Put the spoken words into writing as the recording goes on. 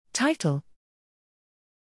Title: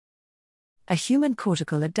 A Human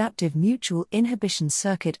Cortical Adaptive Mutual Inhibition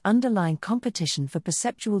Circuit Underlying Competition for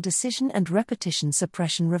Perceptual Decision and Repetition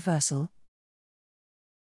Suppression Reversal.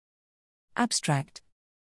 Abstract: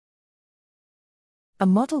 A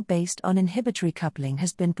model based on inhibitory coupling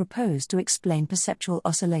has been proposed to explain perceptual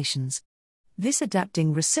oscillations. This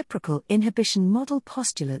adapting reciprocal inhibition model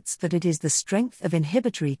postulates that it is the strength of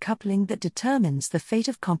inhibitory coupling that determines the fate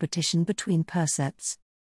of competition between percepts.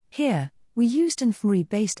 Here, we used an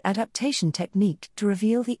fMRI-based adaptation technique to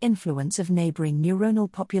reveal the influence of neighboring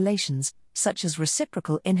neuronal populations, such as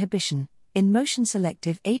reciprocal inhibition, in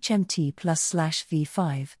motion-selective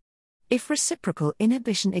HMT+/V5. If reciprocal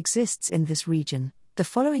inhibition exists in this region, the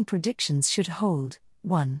following predictions should hold.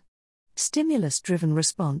 1. Stimulus-driven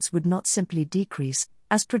response would not simply decrease,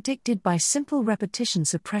 as predicted by simple repetition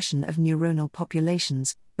suppression of neuronal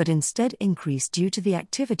populations, but instead increase due to the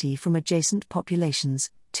activity from adjacent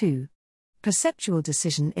populations. 2. Perceptual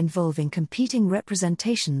decision involving competing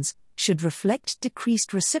representations should reflect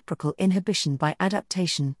decreased reciprocal inhibition by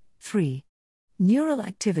adaptation. 3. Neural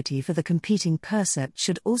activity for the competing percept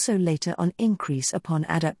should also later on increase upon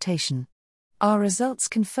adaptation. Our results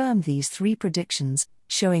confirm these three predictions,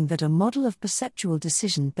 showing that a model of perceptual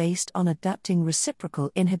decision based on adapting reciprocal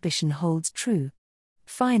inhibition holds true.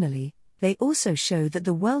 Finally, they also show that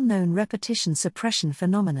the well-known repetition suppression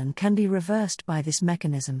phenomenon can be reversed by this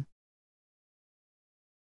mechanism.